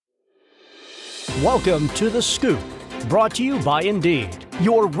Welcome to The Scoop, brought to you by Indeed,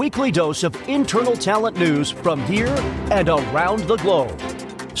 your weekly dose of internal talent news from here and around the globe.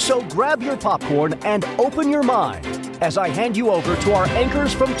 So grab your popcorn and open your mind as I hand you over to our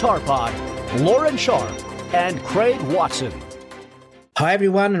anchors from Tapod, Lauren Sharp and Craig Watson. Hi,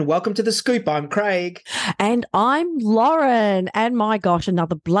 everyone, and welcome to The Scoop. I'm Craig. And I'm Lauren. And my gosh,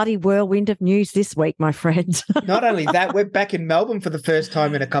 another bloody whirlwind of news this week, my friends. Not only that, we're back in Melbourne for the first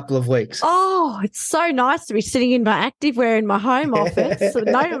time in a couple of weeks. Oh, it's so nice to be sitting in my activewear in my home office,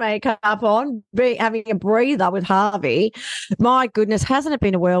 no makeup on, having a breather with Harvey. My goodness, hasn't it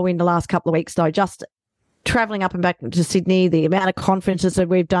been a whirlwind the last couple of weeks, though? Just traveling up and back to Sydney, the amount of conferences that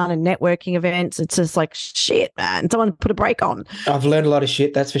we've done and networking events, it's just like, shit, man, someone put a break on. I've learned a lot of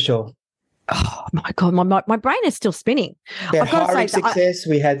shit, that's for sure. Oh, my God, my brain is still spinning. We had hiring success.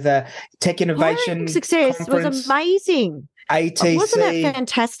 We had the tech innovation success conference. Was amazing. ATC. Wasn't it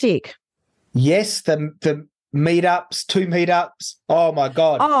fantastic? Yes, the meetups, 2 meetups. Oh, my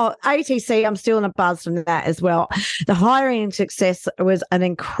God. Oh, ATC, I'm still in a buzz from that as well. The hiring success was an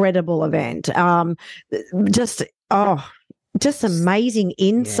incredible event. Just amazing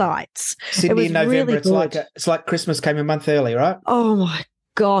insights. Yeah. Sydney in November, really it's like Christmas came a month early, right? Oh, my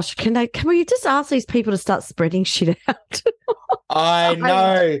gosh. Can we just ask these people to start spreading shit out? I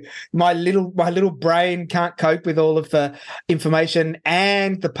know. My little brain can't cope with all of the information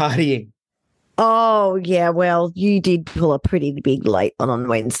and the partying. Oh, yeah, well, you did pull a pretty big late one on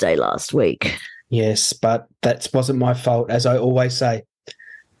Wednesday last week. Yes, but that wasn't my fault, as I always say.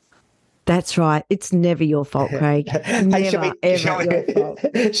 That's right. It's never your fault, Craig. Never, your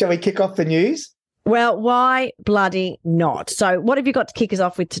fault. Shall we kick off the news? Well, why bloody not? So what have you got to kick us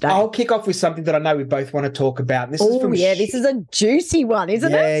off with today? I'll kick off with something that I know we both want to talk about. This is a juicy one,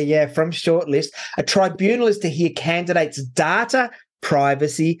 isn't it? Yeah, from Shortlist. A tribunal is to hear candidates' data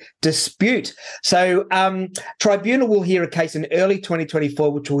privacy dispute. So tribunal will hear a case in early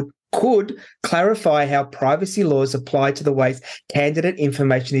 2024 which could clarify how privacy laws apply to the ways candidate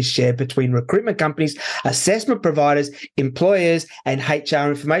information is shared between recruitment companies, assessment providers, employers, and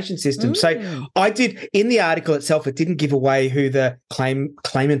HR information systems. So I did, in the article itself, it didn't give away who the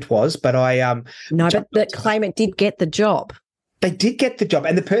claimant was, but but the claimant did get the job. They did get the job,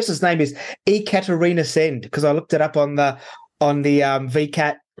 and the person's name is Ekaterina Send, because I looked it up on the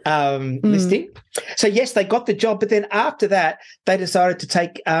VCAT listing. So, yes, they got the job, but then after that, they decided to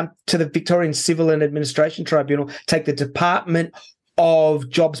take to the Victorian Civil and Administration Tribunal, take the Department of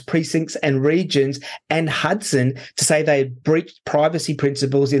Jobs, Precincts and Regions and Hudson to say they had breached privacy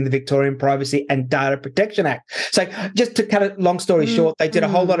principles in the Victorian Privacy and Data Protection Act. So just to cut a long story short, they did a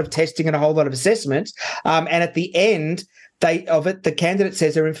whole lot of testing and a whole lot of assessments, and at the end the candidate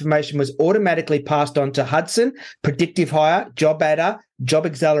says their information was automatically passed on to Hudson, Predictive Hire, Job Adder, Job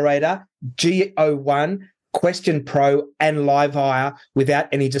Accelerator, GO1, Question Pro, and Live Hire without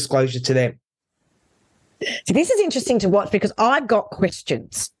any disclosure to them. So this is interesting to watch because I've got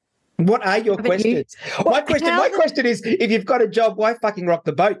questions. What are your questions? My question is, if you've got a job, why fucking rock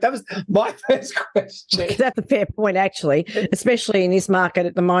the boat? That was my first question. That's a fair point, actually, especially in this market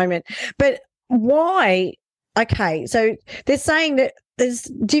at the moment. But why? Okay, so they're saying that there's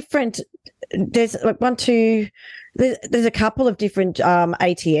a couple of different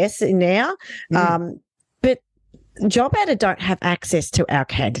ATS in there, but Job Adder don't have access to our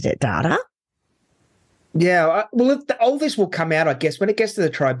candidate data. Yeah, well, all this will come out, I guess, when it gets to the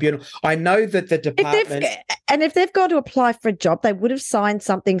tribunal. I know that the department... If they've got to apply for a job, they would have signed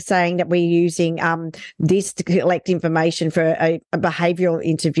something saying that we're using this to collect information for a behavioural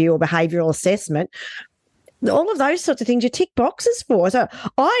interview or behavioural assessment. All of those sorts of things you tick boxes for. So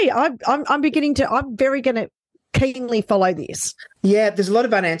I'm very going to keenly follow this. Yeah, there's a lot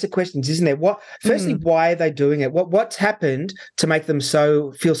of unanswered questions, isn't there? Firstly, why are they doing it? What's happened to make them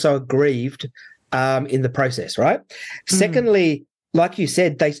feel so aggrieved in the process, right? Secondly, like you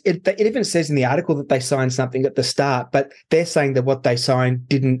said, it even says in the article that they signed something at the start, but they're saying that what they signed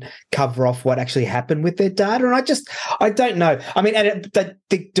didn't cover off what actually happened with their data. And I don't know. I mean, and the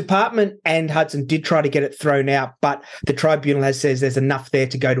department and Hudson did try to get it thrown out, but the tribunal says there's enough there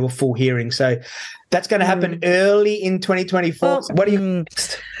to go to a full hearing. So that's going to happen early in 2024. Well, what do you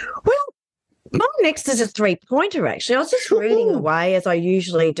next? Well, my next is a 3-pointer, actually. I was just reading away as I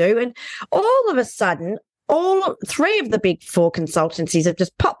usually do, and all of a sudden, all 3 of the big 4 consultancies have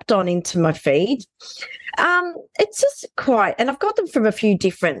just popped on into my feed. It's just quite, and I've got them from a few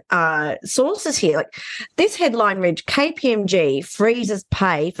different sources here. Like this headline reads, KPMG freezes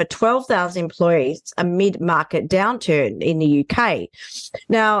pay for 12,000 employees amid market downturn in the UK.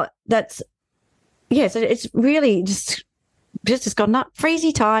 Now, so it's really just just gone, no,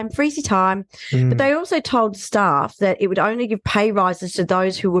 freezy time. But they also told staff that it would only give pay rises to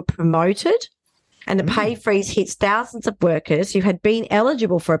those who were promoted. And the pay freeze hits thousands of workers who had been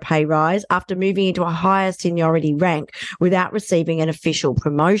eligible for a pay rise after moving into a higher seniority rank without receiving an official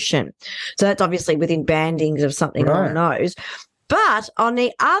promotion. So that's obviously within bandings of something along those. But on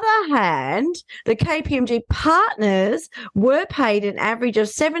the other hand, the KPMG partners were paid an average of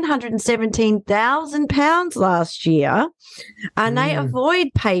 £717,000 last year, and they avoid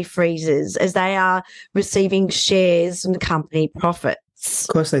pay freezes as they are receiving shares from the company profits.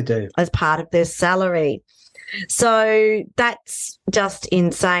 Of course they do. As part of their salary. So that's just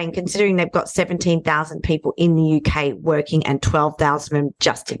insane, considering they've got 17,000 people in the UK working and 12,000 of them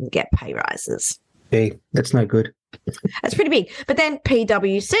just didn't get pay rises. Hey, that's no good. That's pretty big. But then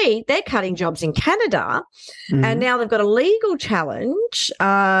PwC, they're cutting jobs in Canada, and now they've got a legal challenge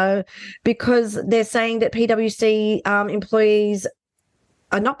because they're saying that PwC employees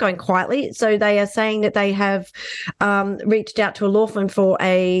are not going quietly. So they are saying that they have reached out to a law firm for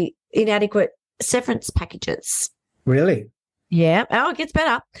inadequate severance packages. Really? Yeah. Oh, it gets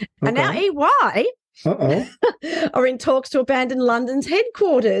better. Okay. And now EY are in talks to abandon London's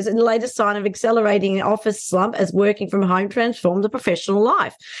headquarters in the latest sign of accelerating an office slump as working from home transforms the professional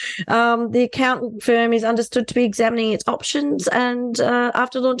life. The accountant firm is understood to be examining its options and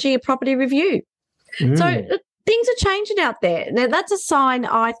after launching a property review. So things are changing out there. Now, that's a sign,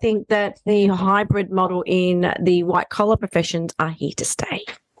 I think, that the hybrid model in the white-collar professions are here to stay.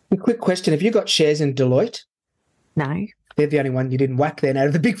 A quick question. Have you got shares in Deloitte? No. They're the only one you didn't whack then out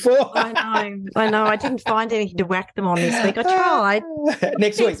of the big four. I know. I didn't find anything to whack them on this week. I tried.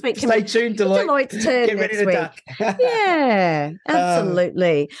 Next week. Stay tuned, Deloitte. Deloitte's turn Get ready next week. Duck. Yeah,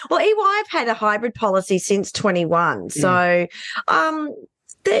 absolutely. Well, EY have had a hybrid policy since 21. So,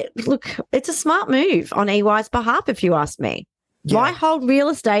 look, it's a smart move on EY's behalf, if you ask me. Yeah. Why hold real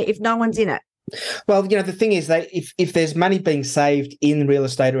estate if no one's in it? Well, the thing is, if there's money being saved in real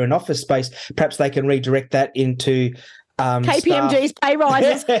estate or in office space, perhaps they can redirect that into KPMG's pay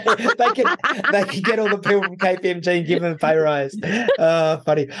rises. they can get all the people from KPMG and give them a pay rise.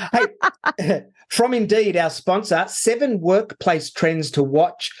 Funny. Hey, from Indeed, our sponsor, 7 workplace trends to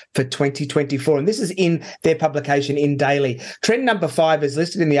watch for 2024. And this is in their publication in Daily. Trend number 5, as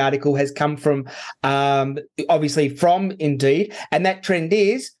listed in the article, has come from, obviously, from Indeed. And that trend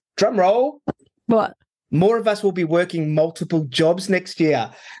is, drum roll. What? More of us will be working multiple jobs next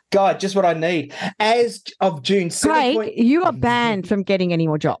year. God, just what I need. As of June, Craig, you are banned from getting any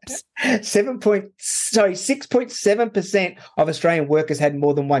more jobs. 6.7% of Australian workers had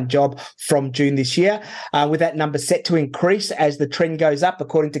more than one job from June this year, with that number set to increase as the trend goes up,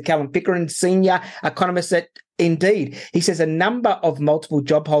 according to Callum Pickering, senior economist at Indeed. He says a number of multiple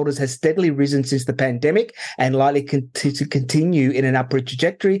job holders has steadily risen since the pandemic and likely to continue in an upward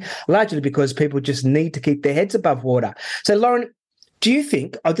trajectory, largely because people just need to keep their heads above water. So, Lauren, do you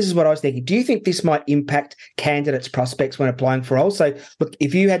think, this is what I was thinking, do you think this might impact candidates' prospects when applying for roles? So, look,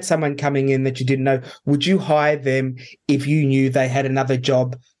 if you had someone coming in that you didn't know, would you hire them if you knew they had another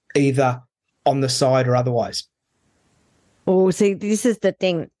job either on the side or otherwise? Oh, see, this is the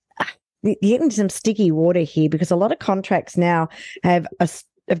thing. You're getting some sticky water here because a lot of contracts now have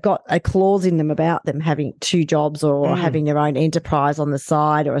got a clause in them about them having 2 jobs or having their own enterprise on the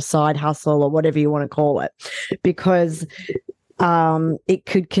side or a side hustle or whatever you want to call it, because it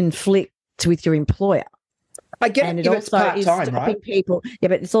could conflict with your employer. I get and it if it's part-time, right?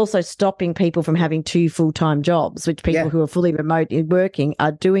 But it's also stopping people from having 2 full-time jobs, which people who are fully remote working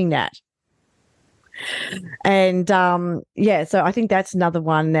are doing that. And, so I think that's another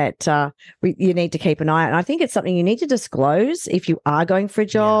one that you need to keep an eye on. And I think it's something you need to disclose if you are going for a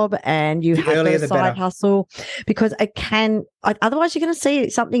job and you have a side hustle, because it can otherwise you're going to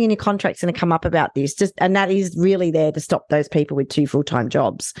see something in your contract's going to come up about this, and that is really there to stop those people with 2 full-time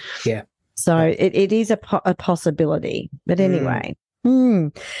jobs. Yeah. So it is a possibility. But anyway,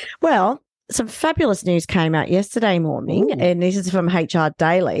 well, some fabulous news came out yesterday morning, and this is from HR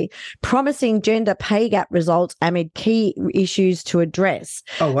Daily, promising gender pay gap results amid key issues to address.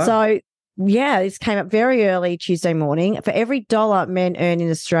 Oh, wow. So, this came up very early Tuesday morning. For every $1 men earn in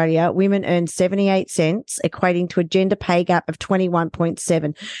Australia, women earn 78 cents, equating to a gender pay gap of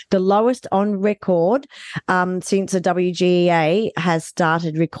 21.7, the lowest on record since the WGEA has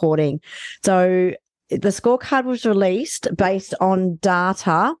started recording. So, the scorecard was released based on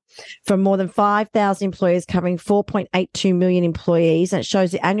data from more than 5,000 employers covering 4.82 million employees, and it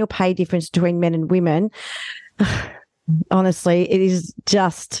shows the annual pay difference between men and women. Honestly, it is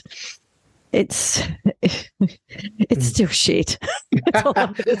just It's still shit. That's all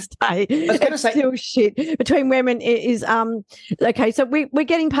I'm going to say. It's still shit. Between women, it is okay. So we're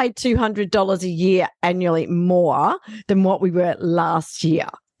getting paid $200 a year annually more than what we were last year.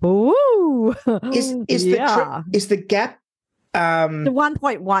 Ooh, Is the gap the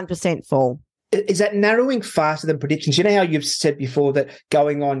 1.1% fall? Is that narrowing faster than predictions? You know how you've said before that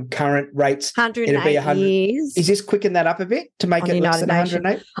going on current rates, 108 years. Is this quicken that up a bit to make it less than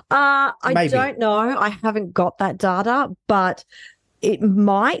 108? I don't know. I haven't got that data, but it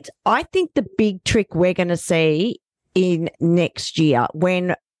might. I think the big trick we're going to see in next year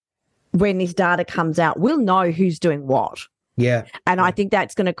when this data comes out, we'll know who's doing what. Yeah. And I think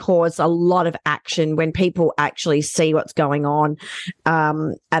that's going to cause a lot of action when people actually see what's going on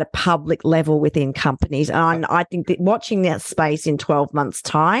at a public level within companies. And I think that watching that space in 12 months'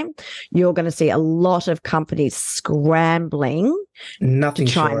 time, you're going to see a lot of companies scrambling to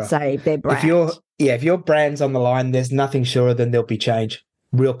try and save their brand. If your brand's on the line, there's nothing surer than there'll be change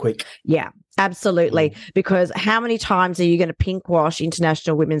real quick. Yeah. Absolutely, because how many times are you going to pink wash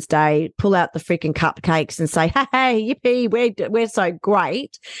International Women's Day, pull out the freaking cupcakes and say, hey, yippee, we're so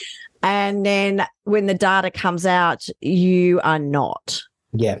great. And then when the data comes out, you are not.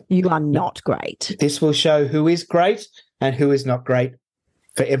 Yeah. You are not great. This will show who is great and who is not great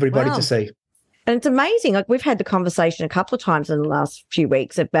for everybody to see. And it's amazing. Like we've had the conversation a couple of times in the last few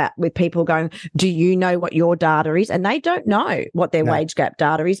weeks with people going, do you know what your data is? And they don't know what their wage gap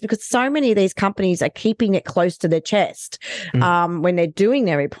data is because so many of these companies are keeping it close to their chest when they're doing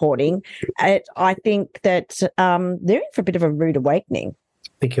their reporting. I think that they're in for a bit of a rude awakening.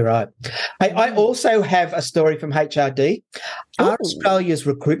 I think you're right. I also have a story from HRD. Are Australia's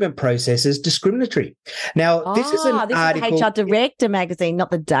recruitment processes discriminatory? Now, this is an article. This is the HR Director magazine, not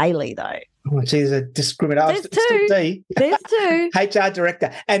the Daily, though. Oh, geez, a discriminator. There's two. HR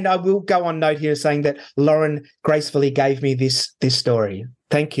Director. And I will go on note here saying that Lauren gracefully gave me this story.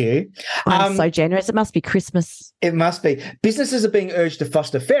 Thank you. I'm so generous. It must be Christmas. It must be. Businesses are being urged to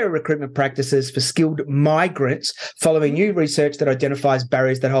foster fairer recruitment practices for skilled migrants following new research that identifies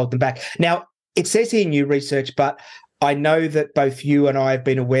barriers that hold them back. Now, it says here new research, but I know that both you and I have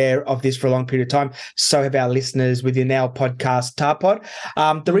been aware of this for a long period of time. So have our listeners within our podcast, Tapod.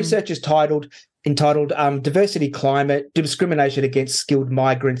 The research is entitled Diversity Climate, Discrimination Against Skilled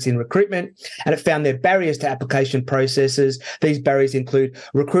Migrants in Recruitment, and it found there are barriers to application processes. These barriers include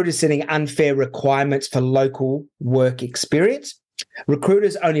recruiters setting unfair requirements for local work experience,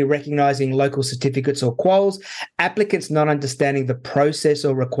 recruiters only recognising local certificates or quals, applicants not understanding the process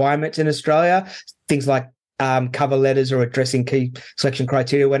or requirements in Australia, things like cover letters or addressing key selection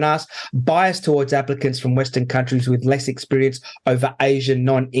criteria when asked, bias towards applicants from Western countries with less experience over Asian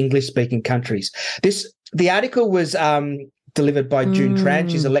non-English speaking countries. The article was delivered by June Tran.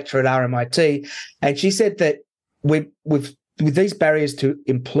 She's a lecturer at RMIT, and she said that with these barriers to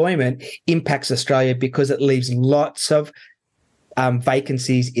employment impacts Australia because it leaves lots of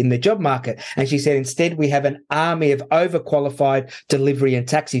vacancies in the job market. And she said instead we have an army of overqualified delivery and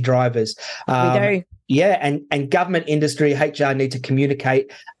taxi drivers. We do. Yeah, and government, industry, HR need to communicate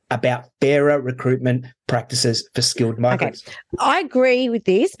about fairer recruitment practices for skilled migrants. Okay. I agree with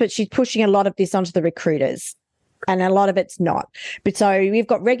this, but she's pushing a lot of this onto the recruiters. And a lot of it's not. But so we've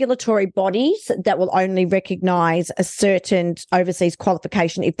got regulatory bodies that will only recognise a certain overseas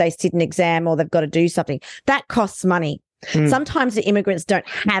qualification if they sit an exam or they've got to do something. That costs money. Sometimes the immigrants don't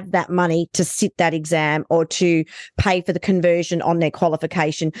have that money to sit that exam or to pay for the conversion on their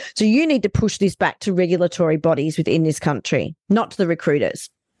qualification. So you need to push this back to regulatory bodies within this country, not to the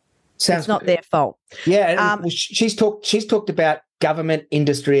recruiters. It's not their fault. Yeah, she's talked about government,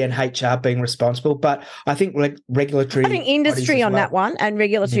 industry, and HR being responsible, but I think regulatory. I think industry on that one and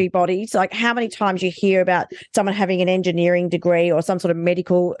regulatory bodies. Like how many times you hear about someone having an engineering degree or some sort of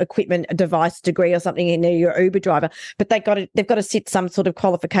medical equipment device degree or something in there, your Uber driver, but they've got to sit some sort of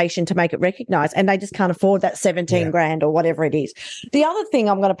qualification to make it recognised, and they just can't afford that 17 grand or whatever it is. The other thing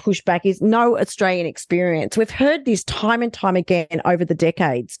I'm going to push back is no Australian experience. We've heard this time and time again over the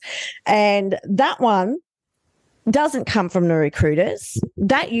decades, and that one doesn't come from the recruiters.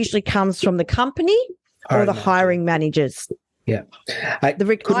 That usually comes from the company or the hiring managers. Yeah. I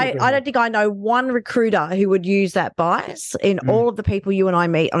don't think I know one recruiter who would use that bias in all of the people you and I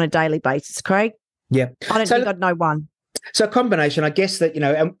meet on a daily basis, Craig. Yeah. I don't think I'd know one. So a combination, I guess that,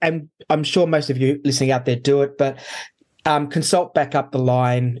 and I'm sure most of you listening out there do it, but consult back up the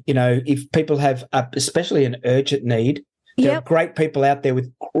line, if people have, especially an urgent need, there are great people out there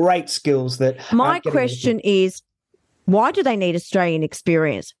with great skills that. My question is, why do they need Australian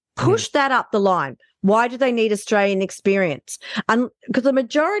experience? Push that up the line. Why do they need Australian experience? And because the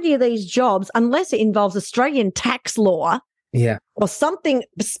majority of these jobs, unless it involves Australian tax law or something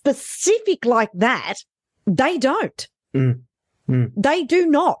specific like that, they don't. They do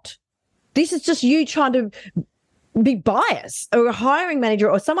not. This is just you trying to be biased, or a hiring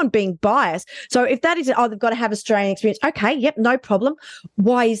manager or someone being biased. So if that is, they've got to have Australian experience. Okay, yep, no problem.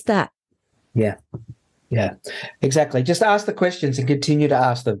 Why is that? Yeah, exactly. Just ask the questions and continue to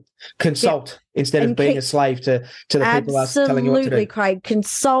ask them. Consult instead of being a slave to the people telling you what to do. Absolutely, Craig.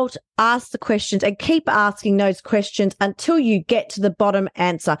 Consult, ask the questions, and keep asking those questions until you get to the bottom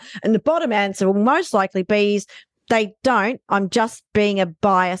answer. And the bottom answer will most likely be is they don't. I'm just being a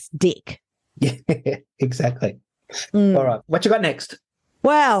biased dick. Yeah, exactly. All right. What you got next?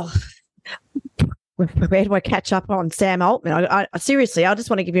 Well, where do I catch up on Sam Altman? I seriously, I just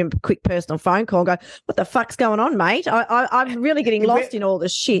want to give him a quick personal phone call and go, what the fuck's going on, mate? I'm really getting lost in all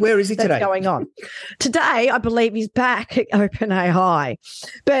this shit. Where is he today? Going on. Today, I believe he's back at OpenAI.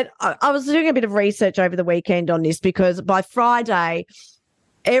 But I was doing a bit of research over the weekend on this because by Friday,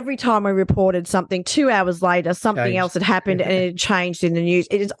 every time we reported something, 2 hours later, something else had happened and it had changed in the news.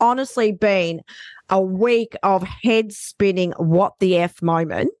 It has honestly been a week of head-spinning what the F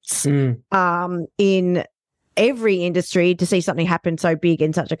moments in every industry to see something happen so big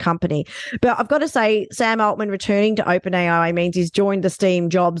in such a company. But I've got to say, Sam Altman returning to OpenAI means he's joined the Steve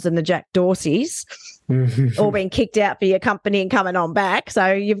Jobs and the Jack Dorseys, all being kicked out for your company and coming on back.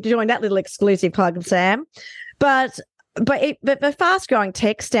 So you've joined that little exclusive club, Sam. But the fast-growing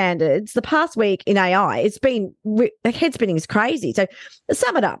tech standards, the past week in AI, it's been the head spinning is crazy. So to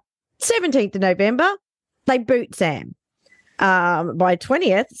sum it up, 17th of November, they boot Sam. By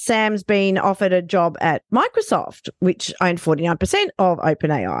 20th, Sam's been offered a job at Microsoft, which owned 49% of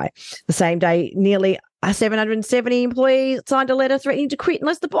OpenAI. The same day, nearly 770 employees signed a letter threatening to quit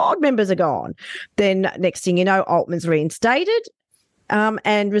unless the board members are gone. Then next thing you know, Altman's reinstated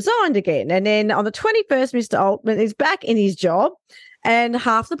and resigned again. And then on the 21st, Mr. Altman is back in his job and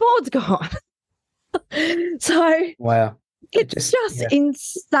half the board's gone. So wow. It's just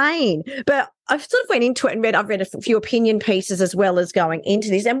insane. But I've sort of went into it and I've read a few opinion pieces as well as going into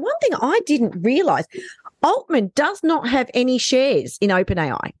this. And one thing I didn't realise, Altman does not have any shares in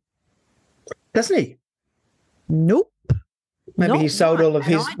OpenAI. Doesn't he? Nope. Maybe he sold all of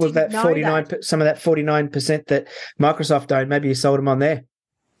his with that 49%, some of that 49% that Microsoft owned. Maybe he sold them on there.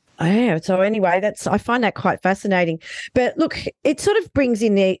 Yeah. So anyway, I find that quite fascinating. But look, it sort of brings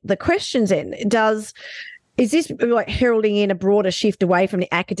in the questions in. Is this like heralding in a broader shift away from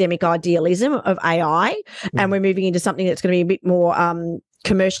the academic idealism of AI and we're moving into something that's going to be a bit more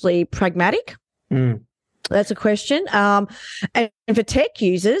commercially pragmatic? That's a question. And for tech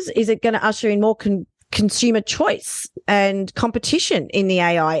users, is it going to usher in more consumer choice and competition in the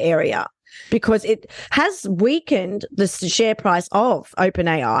AI area? Because it has weakened the share price of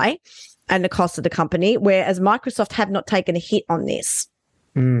OpenAI and the cost of the company, whereas Microsoft have not taken a hit on this.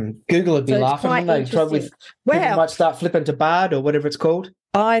 Google would be laughing, wouldn't they? People might start flipping to Bard or whatever it's called.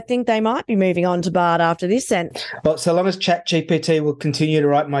 I think they might be moving on to Bard after this. And well, so long as ChatGPT will continue to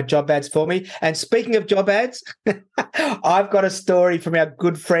write my job ads for me. And speaking of job ads, I've got a story from our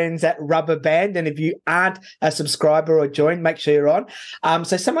good friends at Rubber Band. And if you aren't a subscriber or joined, make sure you're on.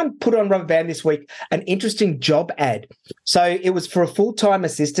 So someone put on Rubber Band this week an interesting job ad. So it was for a full-time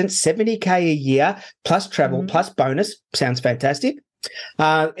assistant, $70K a year, plus travel, plus bonus. Sounds fantastic.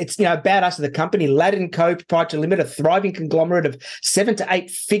 It's about us as a company, Ladd & Co. Proprietary Limited, a thriving conglomerate of 7 to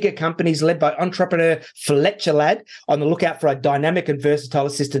 8 figure companies led by entrepreneur Fletcher Ladd, on the lookout for a dynamic and versatile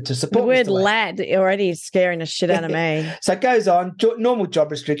assistant to support. The word Ladd already is scaring the shit out of me. So it goes on, normal job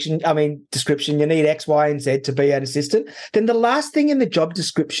description, you need X, Y, and Z to be an assistant. Then the last thing in the job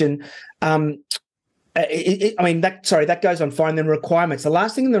description, that goes on fine. Then requirements. The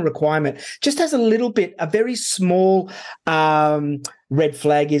last thing in the requirement just has a very small red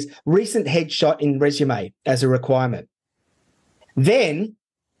flag is recent headshot in resume as a requirement. Then,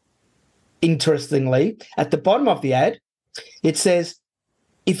 interestingly, at the bottom of the ad, it says,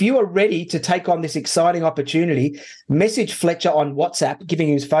 if you are ready to take on this exciting opportunity, message Fletcher on WhatsApp, giving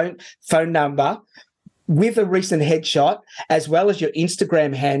him his phone number, with a recent headshot, as well as your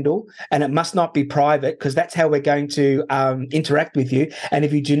Instagram handle, and it must not be private because that's how we're going to interact with you. And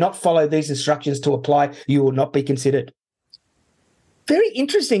if you do not follow these instructions to apply, you will not be considered. Very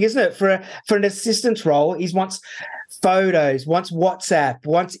interesting, isn't it? For an assistant's role, he wants photos, wants WhatsApp,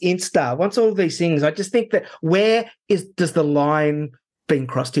 wants Insta, wants all of these things. I just think that does the line being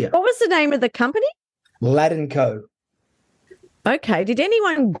crossed here? What was the name of the company? Ladd & Co. Okay. Did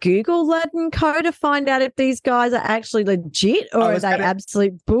anyone Google Lad & Co to find out if these guys are actually legit or are they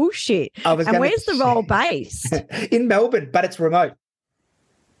absolute bullshit? And where's the role based? In Melbourne, but it's remote.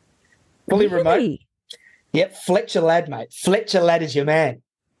 Fully remote. Yep, Fletcher Ladd, mate. Fletcher Ladd is your man.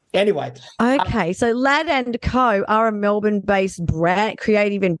 Anyway. Okay, so Lad & Co are a Melbourne-based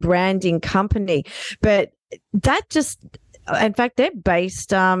creative and branding company. But that just, in fact, they're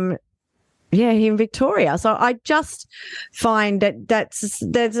based here in Victoria. So I just find that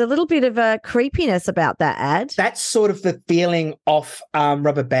there's a little bit of a creepiness about that ad. That's sort of the feeling off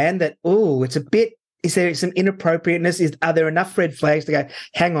Rubber Band that, it's a bit, is there some inappropriateness? Are there enough red flags to go,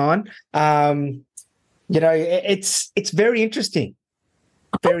 hang on? It's very interesting.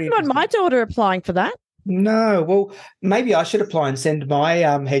 I don't want my daughter applying for that. No. Well, maybe I should apply and send my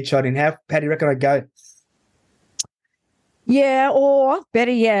headshot in. How do you reckon I'd go? Yeah, or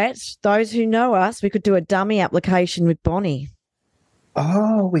better yet, those who know us, we could do a dummy application with Bonnie.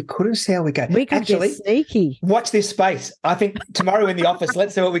 Oh, we could see how we go. We could actually get sneaky. Watch this space. I think tomorrow in the office,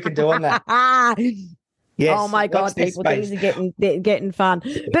 let's see what we can do on that. Yes. Oh my God, people, these are getting fun.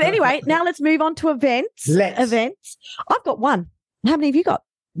 But anyway, now let's move on to events. Events. I've got one. How many have you got?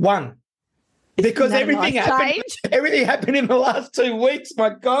 One. Because everything happened in the last 2 weeks. My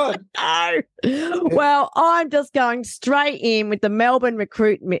God. No. Well, I'm just going straight in with the Melbourne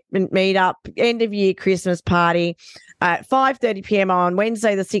Recruitment Meetup end of year Christmas party at 5:30 p.m. on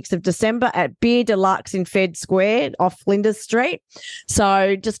Wednesday, the 6th of December at Beer Deluxe in Fed Square off Flinders Street.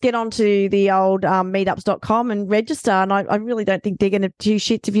 So just get onto the old meetups.com and register. And I really don't think they're going to do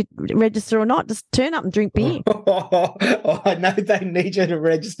shit if you register or not. Just turn up and drink beer. I know they need you to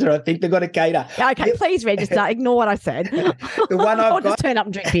register. I think they've got to cater. Okay, please register. Ignore what I said. The one I've got just turn up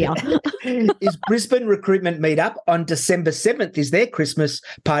and drink beer. is Brisbane Recruitment Meetup on December 7th is their Christmas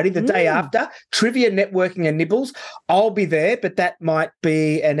party. The day after, trivia, networking and nibbles. I'll be there, but that might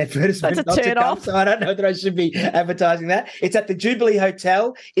be an advertisement not to come. So I don't know that I should be advertising that. It's at the Jubilee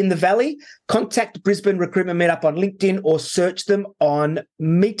Hotel in the Valley. Contact Brisbane Recruitment Meetup on LinkedIn or search them on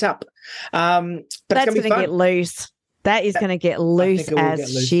Meetup. But that's going to get loose. That is going to get loose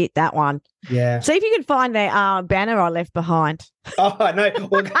as shit, that one. Yeah. See if you can find the banner I left behind. Oh, I know.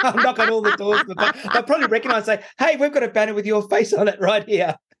 Well, I'll knock on all the doors. They'll probably recognise, say, hey, we've got a banner with your face on it right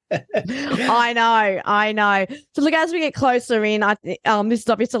here. I know. So look, as we get closer in, this is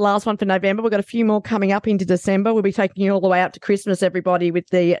obviously the last one for November. We've got a few more coming up into December. We'll be taking you all the way up to Christmas, everybody, with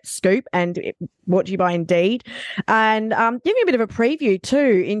the scoop and brought to you by Indeed. And giving a bit of a preview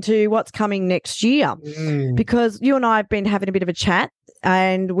too into what's coming next year, because you and I have been having a bit of a chat.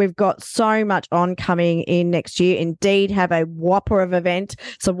 And we've got so much on coming in next year. Indeed, have a whopper of event.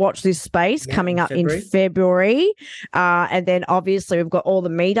 So watch this space coming up in February. And then obviously we've got all the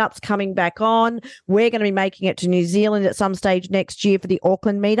meetups coming back on. We're going to be making it to New Zealand at some stage next year for the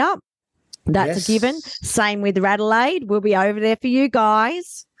Auckland meetup. That's a given. Same with Adelaide. We'll be over there for you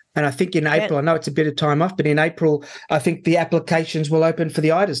guys. And I think in April, I know it's a bit of time off, but in April, I think the applications will open for the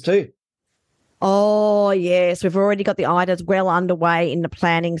IDAs too. Oh, yes. We've already got the IDAs well underway in the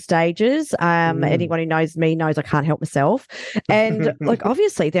planning stages. Anyone who knows me knows I can't help myself. And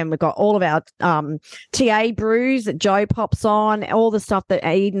obviously then we've got all of our TA brews that Joe pops on, all the stuff that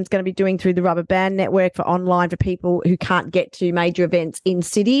Aiden's going to be doing through the Rubber Band Network for online for people who can't get to major events in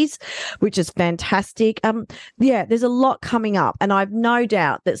cities, which is fantastic. There's a lot coming up. And I've no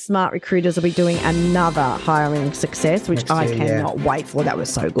doubt that Smart Recruiters will be doing another hiring success, which I cannot wait for. That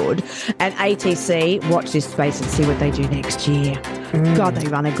was so good. And ATC, watch this space and see what they do next year. God, they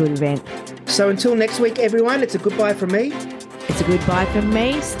run a good event. So until next week, everyone, it's a goodbye from me. It's a goodbye from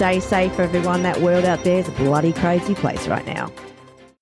me. Stay safe, everyone. That world out there is a bloody crazy place right now.